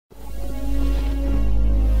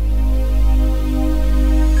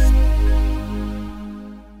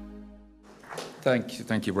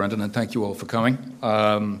Thank you, Brendan, and thank you all for coming.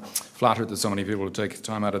 Flattered that so many people would take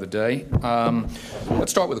time out of the day.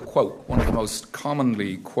 Let's start with a quote, one of the most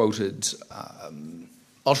commonly quoted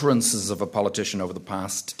utterances of a politician over the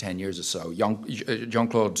past 10 years or so.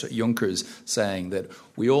 Jean-Claude Juncker's saying that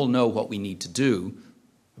we all know what we need to do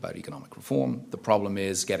about economic reform. The problem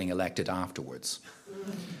is getting elected afterwards.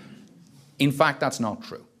 In fact, that's not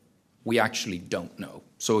true. We actually don't know.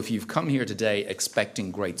 So if you've come here today expecting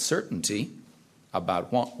great certainty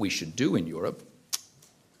about what we should do in Europe,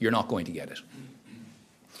 you're not going to get it.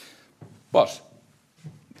 But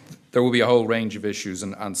there will be a whole range of issues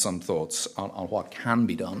and some thoughts on what can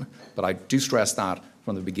be done. But I do stress that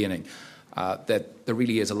from the beginning, that there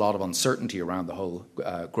really is a lot of uncertainty around the whole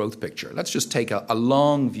growth picture. Let's just take a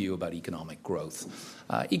long view about economic growth.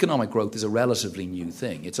 Economic growth is a relatively new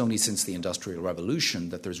thing. It's only since the Industrial Revolution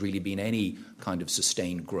that there's really been any kind of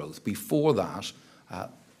sustained growth. Before that,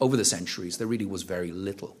 over the centuries, there really was very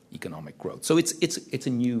little economic growth. So it's a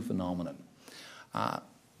new phenomenon.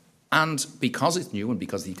 And because it's new and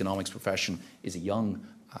because the economics profession is a young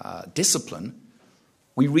discipline,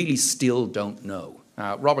 we really still don't know.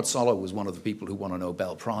 Robert Solow was one of the people who won a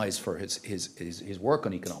Nobel Prize for his work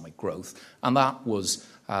on economic growth, and that was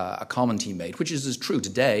a comment he made, which is as true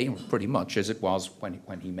today, pretty much, as it was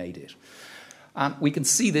when he made it. And we can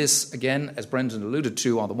see this, again, as Brendan alluded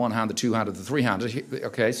to, on the one hand, the two-handed, the three-handed.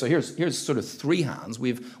 Okay, so here's sort of three hands.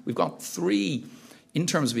 We've got three, in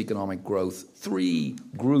terms of economic growth, three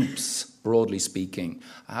groups, broadly speaking.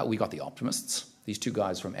 We got the optimists, these two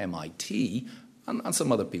guys from MIT, and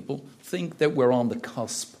some other people think that we're on the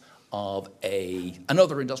cusp of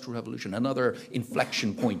another industrial revolution, another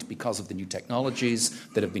inflection point because of the new technologies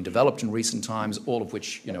that have been developed in recent times, all of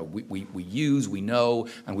which we use, we know,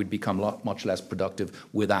 and we'd become much less productive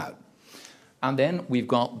without. And then we've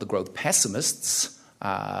got the growth pessimists,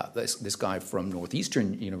 this guy from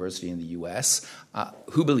Northeastern University in the US,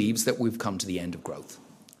 who believes that we've come to the end of growth.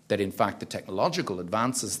 That in fact the technological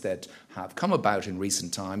advances that have come about in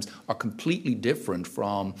recent times are completely different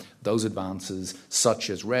from those advances such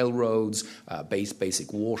as railroads,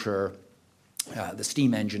 basic water, the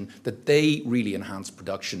steam engine, that they really enhance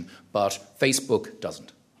production, but Facebook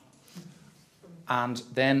doesn't. And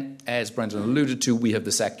then, as Brendan alluded to, we have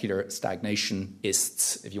the secular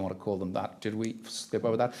stagnationists, if you want to call them that. Did we skip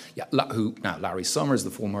over that? Yeah, now Larry Summers,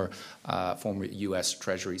 the former U.S.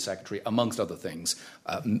 Treasury Secretary, amongst other things,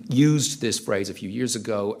 used this phrase a few years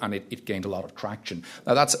ago, and it gained a lot of traction.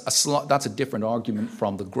 Now, that's a different argument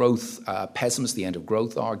from the growth pessimist, the end of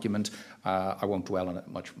growth argument. I won't dwell on it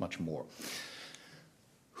much more.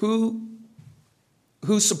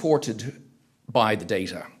 Who's supported by the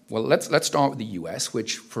data? Well, let's start with the US,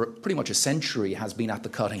 which for pretty much a century has been at the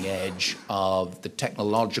cutting edge of the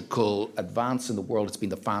technological advance in the world. It's been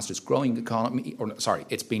the fastest growing economy,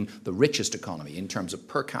 it's been the richest economy in terms of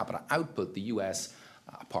per capita output. The US,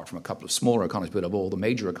 apart from a couple of smaller economies, but of all the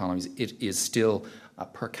major economies, it is still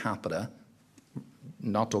per capita,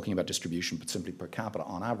 not talking about distribution, but simply per capita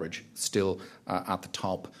on average, still at the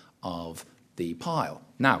top of the pile.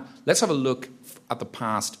 Now, let's have a look at the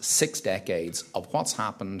past 6 decades of what's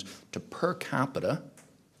happened to per capita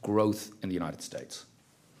growth in the United States.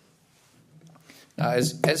 Now,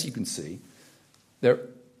 as you can see, if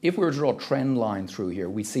we were to draw a trend line through here,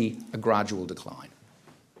 we see a gradual decline.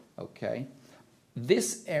 Okay?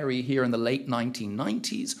 This area here in the late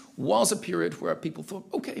 1990s was a period where people thought,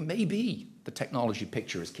 okay, maybe the technology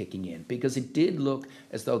picture is kicking in, because it did look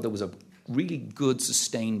as though there was a really good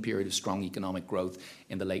sustained period of strong economic growth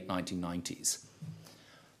in the late 1990s.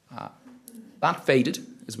 That faded,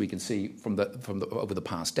 as we can see from over the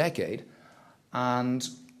past decade, and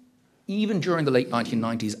even during the late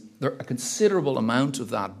 1990s, a considerable amount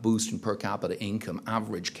of that boost in per capita income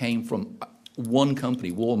average came from one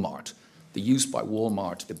company, Walmart. The use by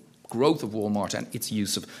Walmart, the growth of Walmart and its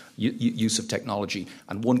use of technology,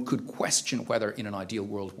 and one could question whether, in an ideal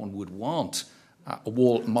world, one would want a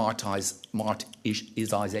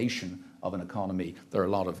Walmartization of an economy. There are a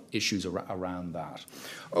lot of issues around that.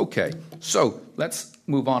 Okay, so let's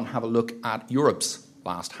move on and have a look at Europe's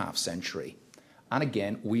last half century. And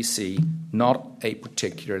again, we see not a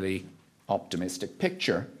particularly optimistic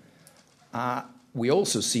picture. We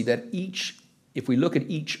also see that if we look at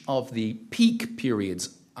each of the peak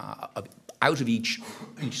periods out of each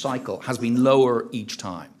cycle, has been lower each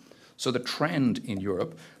time. So the trend in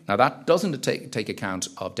Europe, now that doesn't take account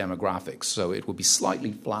of demographics, so it would be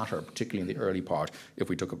slightly flatter, particularly in the early part, if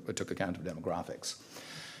we took account of demographics.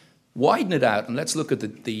 Widen it out, and let's look at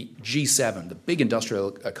the G7, the big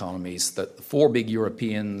industrial economies, the 4 big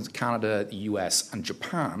Europeans, Canada, the US, and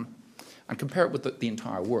Japan. and compare it with the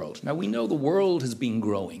entire world. Now, we know the world has been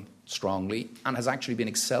growing strongly and has actually been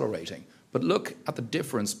accelerating. But look at the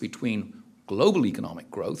difference between global economic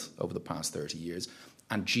growth over the past 30 years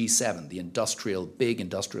and G7, the big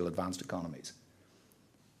industrial advanced economies.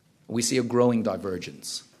 We see a growing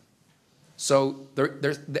divergence. So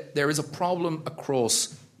there is a problem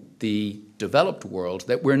across the developed world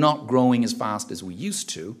that we're not growing as fast as we used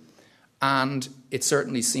to. And it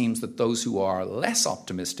certainly seems that those who are less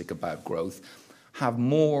optimistic about growth have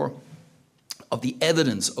more of the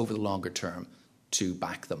evidence over the longer term to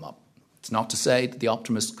back them up. It's not to say that the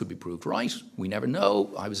optimists could be proved right. We never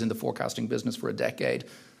know. I was in the forecasting business for a decade.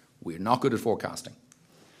 We're not good at forecasting.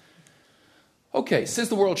 Okay, since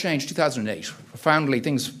the world changed 2008,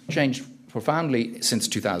 things changed profoundly since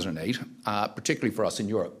 2008, particularly for us in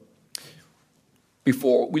Europe.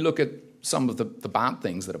 Before we look at some of the bad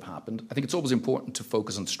things that have happened, I think it's always important to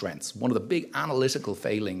focus on strengths. One of the big analytical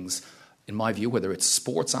failings, in my view, whether it's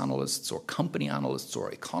sports analysts or company analysts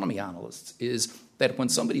or economy analysts, is that when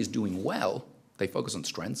somebody is doing well, they focus on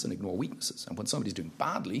strengths and ignore weaknesses. And when somebody's doing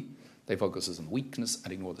badly, they focus on weakness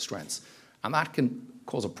and ignore the strengths. And that can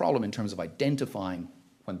cause a problem in terms of identifying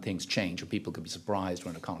when things change, and people can be surprised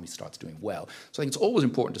when an economy starts doing well. So I think it's always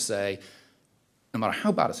important to say, no matter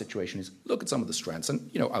how bad a situation is, look at some of the strengths.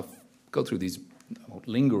 And, I'll go through these, I won't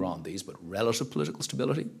linger on these, but relative political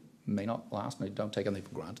stability may not last, and don't take anything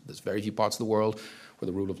for granted. There's very few parts of the world where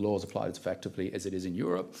the rule of law is applied as effectively as it is in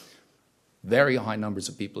Europe. Very high numbers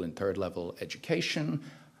of people in third-level education.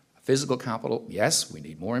 Physical capital, yes, we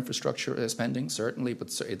need more infrastructure spending, certainly, but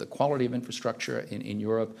the quality of infrastructure in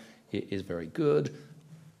Europe is very good.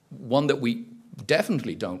 One that we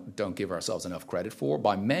definitely don't give ourselves enough credit for.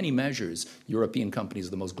 By many measures, European companies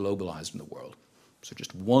are the most globalized in the world. So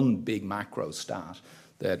just one big macro stat,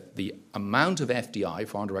 that the amount of FDI,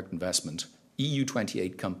 foreign direct investment, EU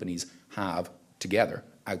 28 companies have together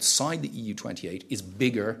outside the EU 28 is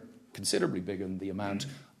bigger, considerably bigger than the amount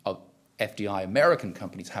of FDI American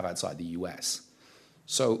companies have outside the US.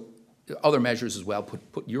 So other measures as well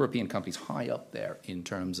put European companies high up there in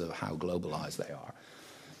terms of how globalized they are.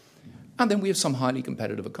 And then we have some highly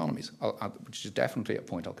competitive economies, which is definitely a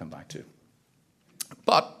point I'll come back to.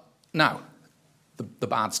 But now, the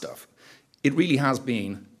bad stuff. It really has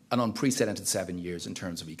been an unprecedented 7 years in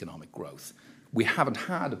terms of economic growth. We haven't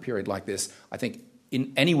had a period like this, I think,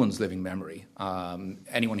 in anyone's living memory,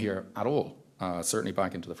 anyone here at all, certainly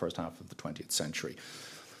back into the first half of the 20th century.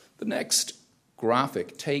 The next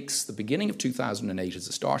graphic takes the beginning of 2008 as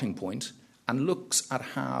a starting point and looks at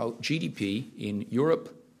how GDP in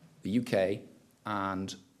Europe, the UK,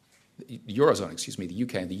 and the Eurozone, the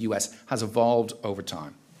UK and the US has evolved over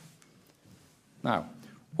time. Now,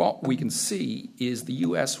 what we can see is the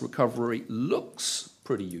US recovery looks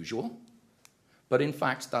pretty usual, but in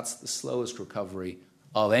fact, that's the slowest recovery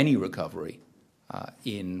of any recovery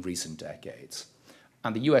in recent decades.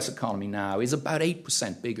 And the US economy now is about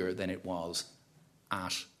 8% bigger than it was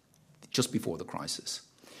at just before the crisis.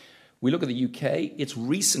 We look at the UK, it's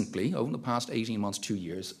recently, over the past 18 months, 2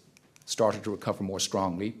 years, started to recover more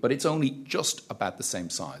strongly, but it's only just about the same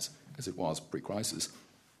size as it was pre-crisis.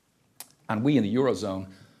 And we in the Eurozone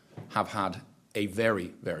have had a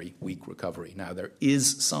very, very weak recovery. Now, there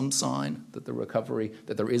is some sign that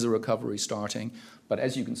there is a recovery starting, but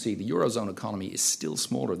as you can see, the Eurozone economy is still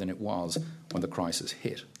smaller than it was when the crisis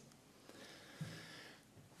hit.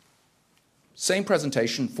 Same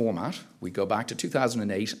presentation format. We go back to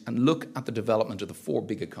 2008 and look at the development of the four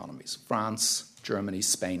big economies, France, Germany,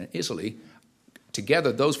 Spain, and Italy.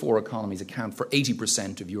 Together, those four economies account for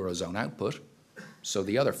 80% of Eurozone output. So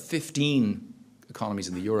the other 15 economies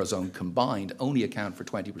in the Eurozone combined only account for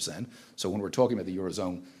 20%. So when we're talking about the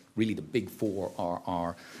Eurozone, really the big four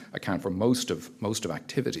account for most of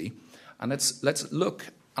activity. And let's look,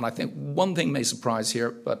 and I think one thing may surprise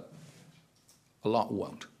here, but a lot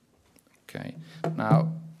won't. Okay.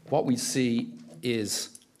 Now, what we see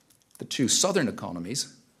is the two southern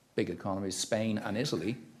economies, big economies, Spain and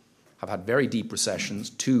Italy, have had very deep recessions,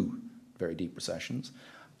 two very deep recessions,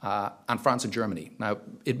 and France and Germany. Now,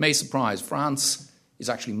 it may surprise, France is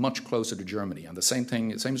actually much closer to Germany, and the same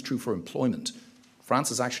is true for employment. France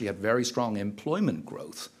has actually had very strong employment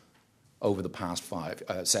growth over the past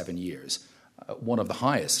 7 years, one of the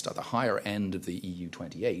highest, at the higher end of the EU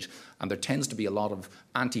 28, and there tends to be a lot of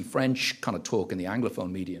anti-French kind of talk in the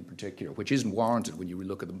Anglophone media in particular, which isn't warranted when you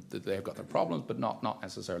look at them. They've got their problems, but not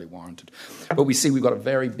necessarily warranted. But we see we've got a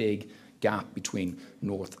very big gap between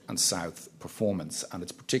north and south performance, and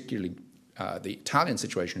it's particularly, the Italian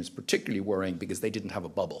situation is particularly worrying because they didn't have a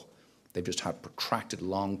bubble. They've just had protracted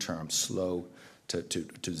long-term, slow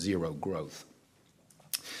to zero growth.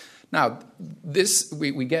 Now, this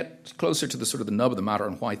we get closer to the sort of the nub of the matter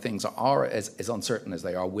and why things are as uncertain as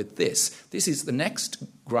they are with this. This is the next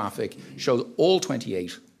graphic, shows all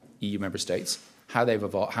 28 EU member states, how they've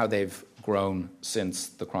evolved, how they've grown since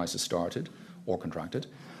the crisis started or contracted,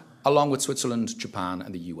 along with Switzerland, Japan,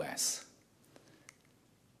 and the US.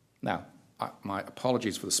 Now, my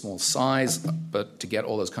apologies for the small size, but to get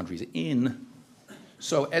all those countries in.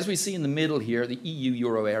 So as we see in the middle here, the EU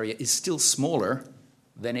euro area is still smaller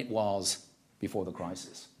than it was before the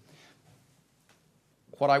crisis.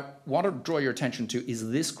 What I want to draw your attention to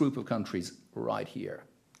is this group of countries right here.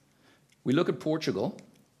 We look at Portugal.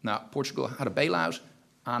 Now, Portugal had a bailout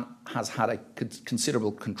and has had a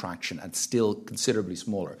considerable contraction and still considerably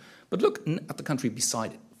smaller. But look at the country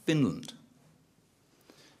beside it, Finland.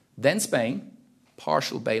 Then Spain,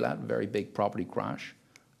 partial bailout, very big property crash.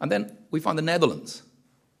 And then we find the Netherlands,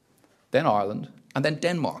 then Ireland, and then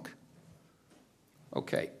Denmark.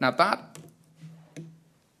 Okay, now that,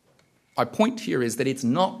 my point here is that it's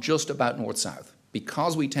not just about North-South.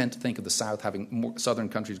 Because we tend to think of the South having more southern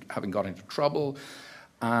countries having got into trouble,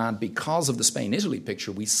 and because of the Spain-Italy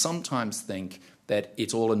picture, we sometimes think that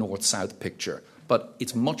it's all a North-South picture. But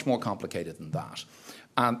it's much more complicated than that.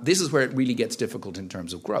 And this is where it really gets difficult in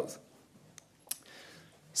terms of growth.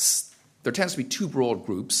 There tends to be two broad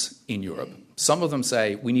groups in Europe. Some of them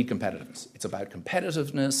say we need competitiveness. It's about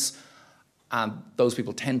competitiveness, and those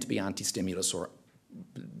people tend to be anti-stimulus or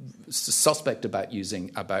suspect about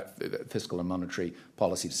using fiscal and monetary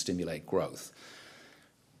policy to stimulate growth.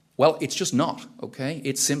 Well, it's just not, okay?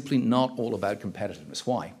 It's simply not all about competitiveness.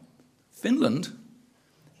 Why? Finland,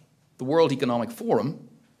 the World Economic Forum,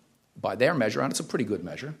 by their measure, and it's a pretty good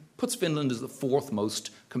measure, puts Finland as the fourth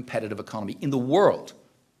most competitive economy in the world.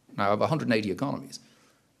 Now, of 180 economies.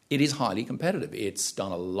 It is highly competitive. It's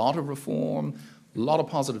done a lot of reform, a lot of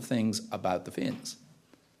positive things about the Finns.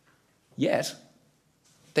 Yet,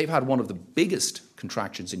 they've had one of the biggest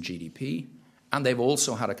contractions in GDP, and they've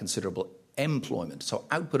also had a considerable employment. So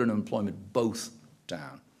output and employment both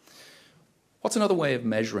down. What's another way of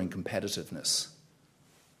measuring competitiveness?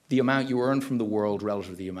 The amount you earn from the world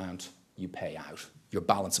relative to the amount you pay out, your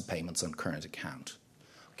balance of payments on current account.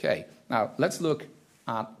 Okay, now let's look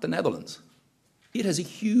at the Netherlands. It has a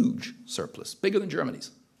huge surplus, bigger than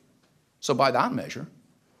Germany's. So by that measure,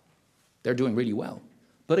 they're doing really well.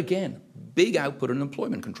 But again, big output and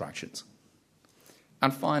employment contractions.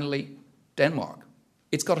 And finally, Denmark.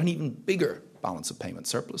 It's got an even bigger balance of payment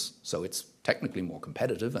surplus, so it's technically more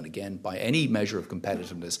competitive. And again, by any measure of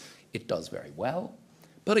competitiveness, it does very well.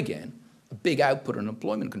 But again, a big output and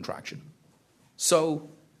employment contraction. So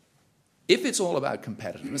if it's all about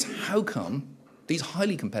competitiveness, how come these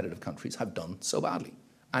highly competitive countries have done so badly?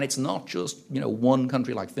 And it's not just one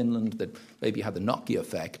country like Finland that maybe had the Nokia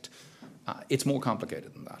effect. It's more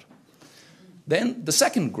complicated than that. Then the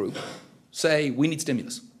second group say we need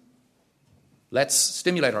stimulus. Let's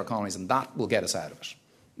stimulate our economies and that will get us out of it.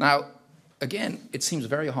 Now, again, it seems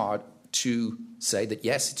very hard to say that,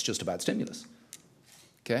 yes, it's just about stimulus.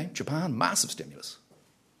 Okay, Japan, massive stimulus.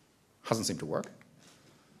 Hasn't seemed to work.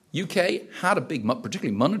 UK had a big,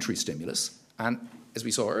 particularly monetary stimulus, and as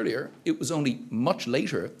we saw earlier, it was only much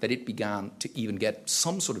later that it began to even get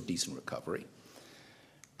some sort of decent recovery.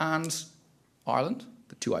 And Ireland,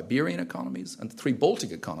 the two Iberian economies, and the three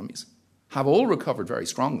Baltic economies have all recovered very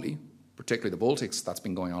strongly, particularly the Baltics, that's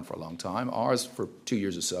been going on for a long time, ours for 2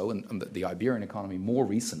 years or so, and the Iberian economy more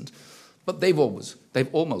recent. But they've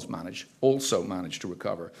almost managed to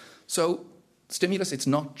recover. So stimulus, it's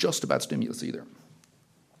not just about stimulus either.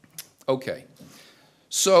 Okay,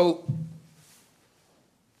 so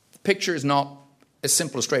the picture is not as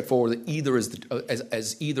simple or straightforward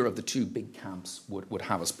as either of the two big camps would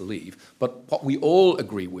have us believe. But what we all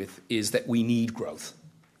agree with is that we need growth.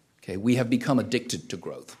 Okay, we have become addicted to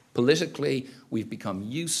growth. Politically, we've become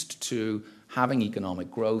used to having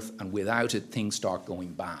economic growth, and without it, things start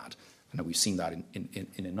going bad. And we've seen that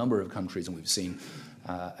in a number of countries, and we've seen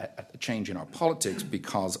a change in our politics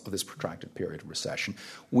because of this protracted period of recession.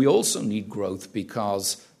 We also need growth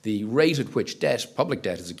because the rate at which public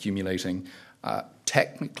debt is accumulating,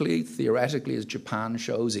 technically, theoretically, as Japan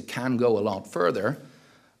shows, it can go a lot further,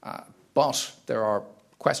 but there are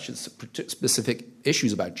questions, specific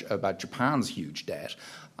issues about Japan's huge debt.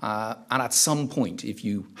 And at some point, if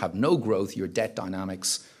you have no growth, your debt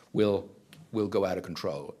dynamics will go out of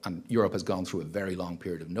control. And Europe has gone through a very long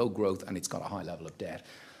period of no growth, and it's got a high level of debt.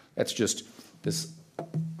 That's just this,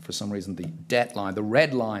 for some reason, the debt line, the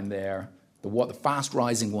red line there, the fast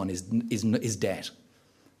rising one is debt.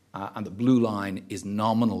 And the blue line is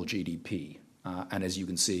nominal GDP. And as you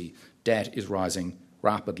can see, debt is rising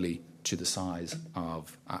rapidly to the size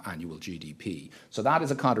of annual GDP. So that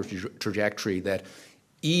is a kind of trajectory that,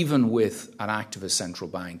 even with an activist central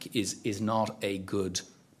bank, is not a good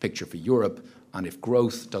picture for Europe. And if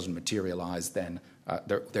growth doesn't materialize, then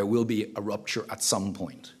there will be a rupture at some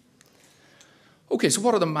point. Okay, so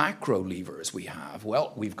what are the macro levers we have?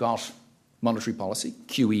 Well, we've got monetary policy.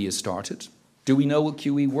 QE has started. Do we know will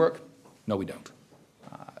QE work? No, we don't.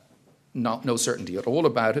 No certainty at all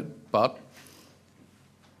about it, but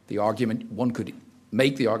the argument, one could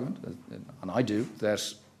make the argument, and I do,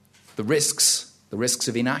 that the risks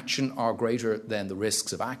of inaction are greater than the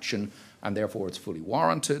risks of action, and therefore it's fully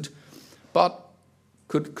warranted. But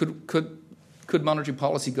could monetary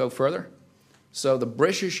policy go further? So the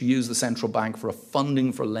British use the central bank for a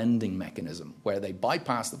funding for lending mechanism, where they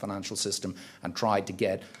bypass the financial system and try to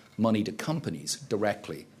get money to companies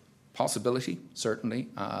directly. Possibility, certainly.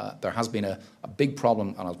 There has been a big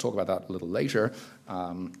problem, and I'll talk about that a little later.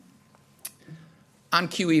 And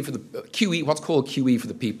QE, what's called QE for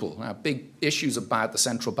the people. Now, big issues about the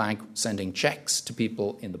central bank sending checks to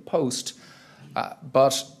people in the post,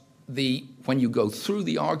 but when you go through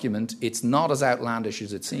the argument, it's not as outlandish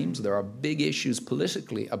as it seems. There are big issues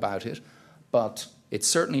politically about it, but it's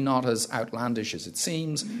certainly not as outlandish as it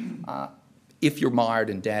seems. If you're mired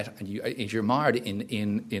in debt and if you're mired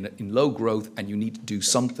in low growth and you need to do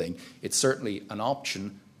something, it's certainly an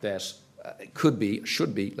option that should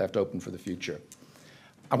be left open for the future.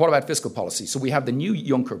 And what about fiscal policy? So we have the new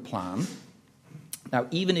Juncker plan. Now,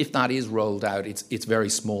 even if that is rolled out, it's very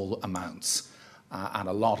small amounts, and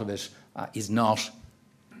a lot of it is not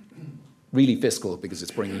really fiscal because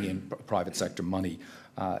it's bringing in private sector money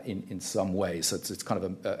in some ways. So it's kind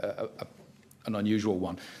of an unusual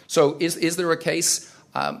one. So is there a case?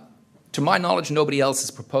 To my knowledge, nobody else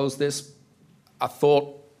has proposed this. I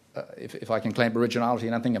thought, if I can claim originality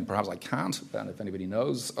in anything, and perhaps I can't, and if anybody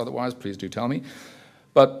knows otherwise, please do tell me.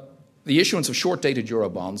 But the issuance of short-dated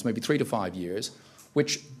Eurobonds, maybe 3 to 5 years,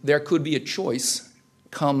 which there could be a choice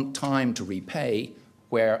come time to repay,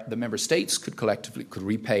 where the member states could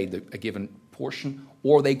repay a given portion,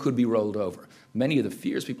 or they could be rolled over. Many of the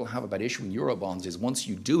fears people have about issuing Eurobonds is once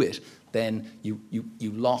you do it, then you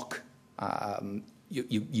lock,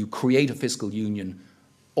 you create a fiscal union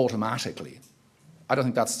automatically. I don't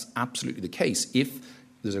think that's absolutely the case. If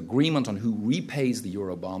there's agreement on who repays the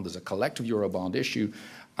Eurobond, there's a collective Eurobond issue,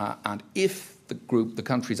 and if the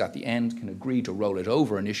countries at the end can agree to roll it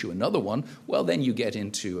over and issue another one, well, then you get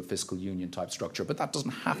into a fiscal union type structure. But that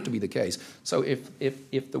doesn't have to be the case. So if a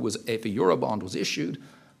Eurobond was issued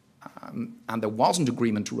and there wasn't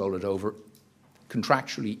agreement to roll it over,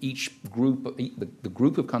 contractually each group, the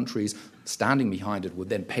group of countries standing behind it would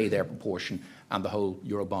then pay their proportion, and the whole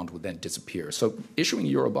Eurobond would then disappear. So issuing a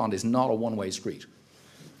Eurobond is not a one-way street.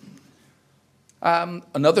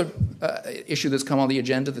 Another issue that's come on the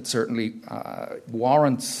agenda that certainly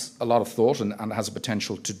warrants a lot of thought and has a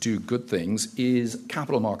potential to do good things is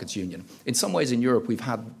capital markets union. In some ways in Europe, we've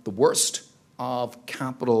had the worst of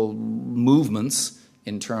capital movements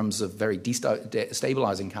in terms of very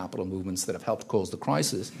destabilizing capital movements that have helped cause the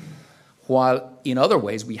crisis, while in other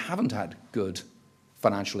ways we haven't had good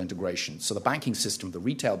financial integration. So the banking system, the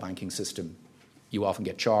retail banking system, you often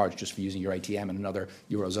get charged just for using your ATM in another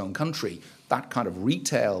Eurozone country. That kind of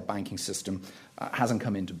retail banking system hasn't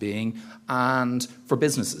come into being. And for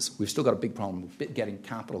businesses, we've still got a big problem with getting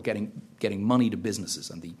capital, getting money to businesses.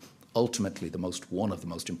 And ultimately, one of the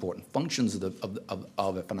most important functions of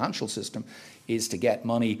a financial system is to get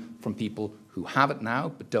money from people who have it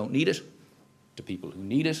now but don't need it to people who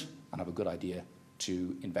need it and have a good idea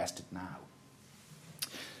to invest it now.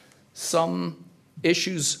 Some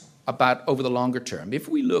issues about over the longer term. If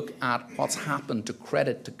we look at what's happened to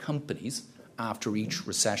credit to companies after each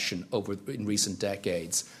recession in recent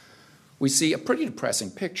decades, we see a pretty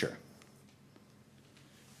depressing picture.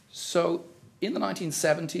 So in the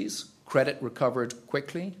 1970s, credit recovered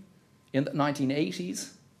quickly. In the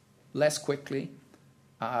 1980s, less quickly.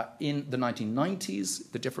 In the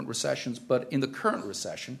 1990s, the different recessions, but in the current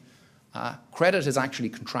recession, credit has actually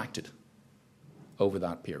contracted over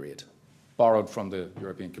that period, borrowed from the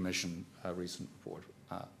European Commission recent report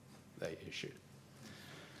they issued.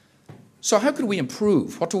 So how could we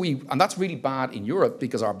improve? And that's really bad in Europe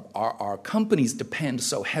because our companies depend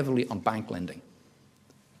so heavily on bank lending.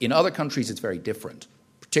 In other countries, it's very different,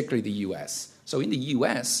 particularly the US. So in the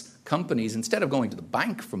US, companies, instead of going to the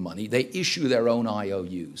bank for money, they issue their own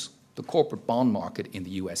IOUs. The corporate bond market in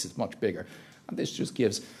the US is much bigger. And this just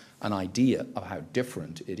gives an idea of how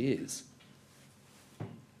different it is.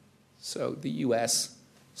 So the US,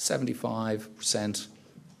 75%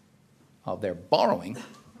 of their borrowing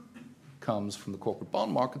comes from the corporate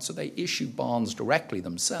bond market, so they issue bonds directly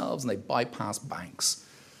themselves and they bypass banks.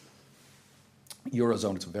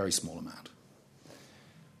 Eurozone, it's a very small amount.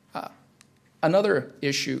 Another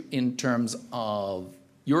issue in terms of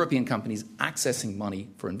European companies accessing money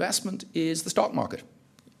for investment is the stock market.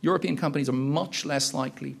 European companies are much less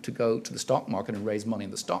likely to go to the stock market and raise money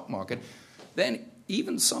in the stock market than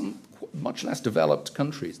even some much less developed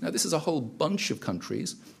countries. Now, this is a whole bunch of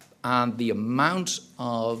countries, and the amount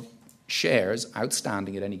of shares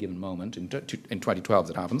outstanding at any given moment, in 2012 as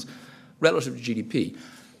it happens, relative to GDP.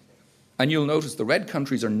 And you'll notice the red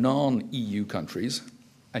countries are non-EU countries,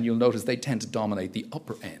 and you'll notice they tend to dominate the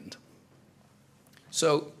upper end.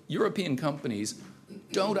 So European companies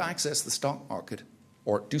don't access the stock market,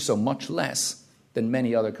 or do so much less than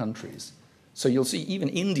many other countries. So you'll see even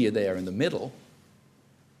India there in the middle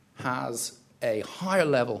has a higher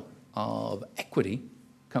level of equity,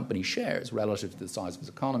 company shares, relative to the size of its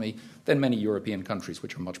economy than many European countries,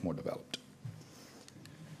 which are much more developed.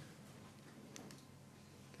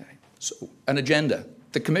 Okay. So an agenda.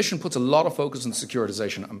 The Commission puts a lot of focus on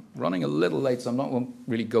securitization. I'm running a little late, so I'm not going to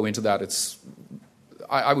really go into that.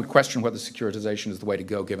 I would question whether securitization is the way to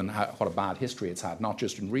go, given what a bad history it's had, not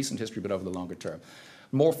just in recent history, but over the longer term.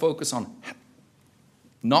 More focus on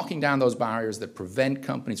knocking down those barriers that prevent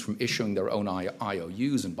companies from issuing their own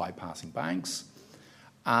IOUs and bypassing banks,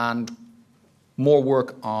 and more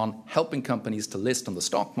work on helping companies to list on the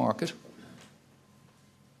stock market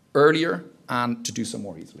earlier and to do so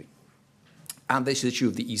more easily. And this issue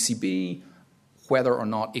of the ECB, whether or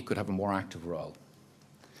not it could have a more active role.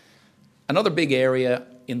 Another big area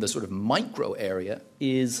in the sort of micro area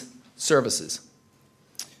is services.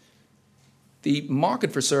 The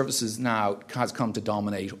market for services now has come to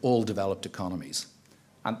dominate all developed economies.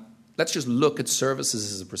 And let's just look at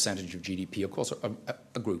services as a percentage of GDP across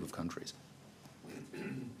a group of countries.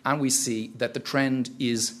 And we see that the trend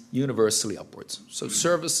is universally upwards. So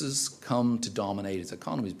services come to dominate as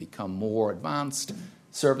economies become more advanced.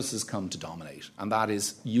 Services come to dominate, and that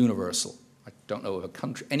is universal. I don't know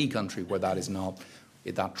of any country where that is not,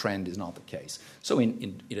 that trend is not the case. So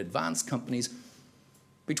in advanced companies,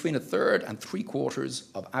 between a third and three-quarters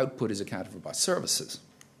of output is accounted for by services.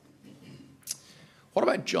 What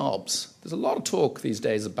about jobs? There's a lot of talk these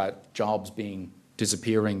days about jobs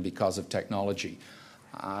disappearing because of technology.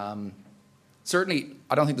 Certainly,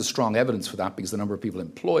 I don't think there's strong evidence for that because the number of people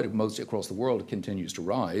employed mostly across the world continues to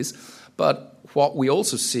rise. But what we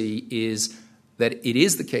also see is that it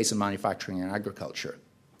is the case in manufacturing and agriculture.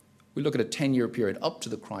 We look at a 10-year period up to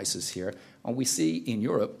the crisis here, and we see in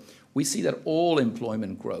Europe, we see that all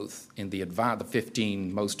employment growth in the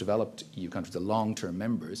 15 most developed EU countries, the long-term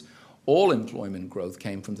members, all employment growth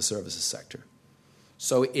came from the services sector.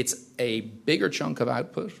 So it's a bigger chunk of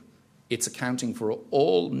output. It's accounting for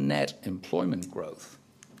all net employment growth.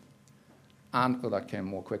 And, that came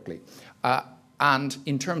more quickly. And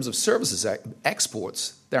in terms of services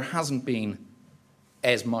exports, there hasn't been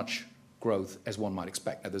as much growth as one might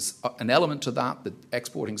expect. Now, there's an element to that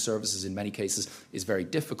exporting services in many cases is very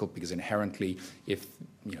difficult because inherently, if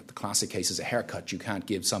the classic case is a haircut, you can't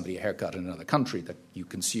give somebody a haircut in another country that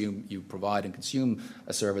you provide and consume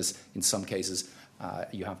a service. In some cases,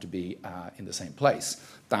 you have to be in the same place.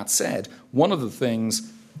 That said, one of the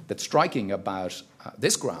things that's striking about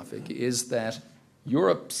this graphic is that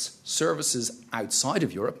Europe's services outside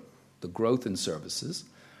of Europe, the growth in services,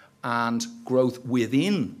 and growth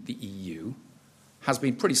within the EU has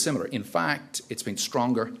been pretty similar. In fact, it's been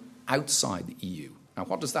stronger outside the EU. Now,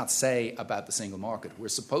 what does that say about the single market? We're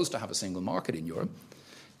supposed to have a single market in Europe,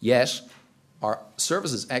 yet our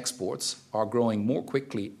services exports are growing more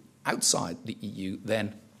quickly outside the EU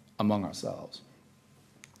than among ourselves.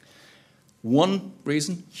 One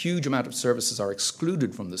reason, huge amount of services are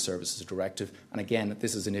excluded from the Services Directive, and again,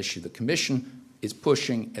 this is an issue the Commission is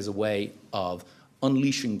pushing as a way of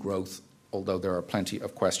unleashing growth, although there are plenty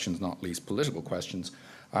of questions, not least political questions,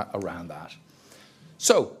 around that.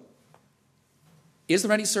 So, is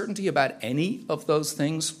there any certainty about any of those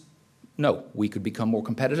things? No. We could become more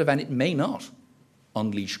competitive, and it may not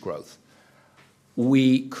unleash growth.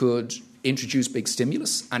 We could introduce big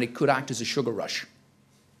stimulus, and it could act as a sugar rush.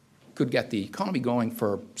 Could get the economy going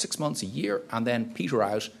for 6 months, a year, and then peter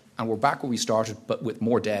out, and we're back where we started, but with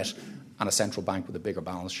more debt and a central bank with a bigger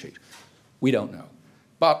balance sheet. We don't know.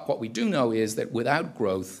 But what we do know is that without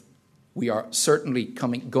growth, we are certainly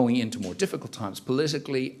going into more difficult times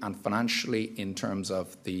politically and financially in terms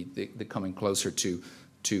of the coming closer to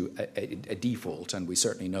a default. And we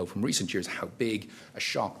certainly know from recent years how big a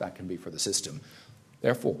shock that can be for the system.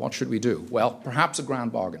 Therefore, what should we do? Well, perhaps a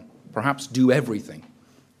grand bargain. Perhaps do everything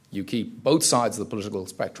you keep both sides of the political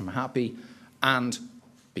spectrum happy, and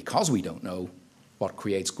because we don't know what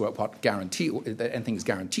creates growth, that anything is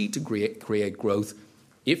guaranteed to create growth,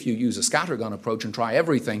 if you use a scattergun approach and try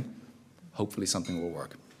everything, hopefully something will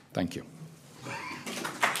work. Thank you.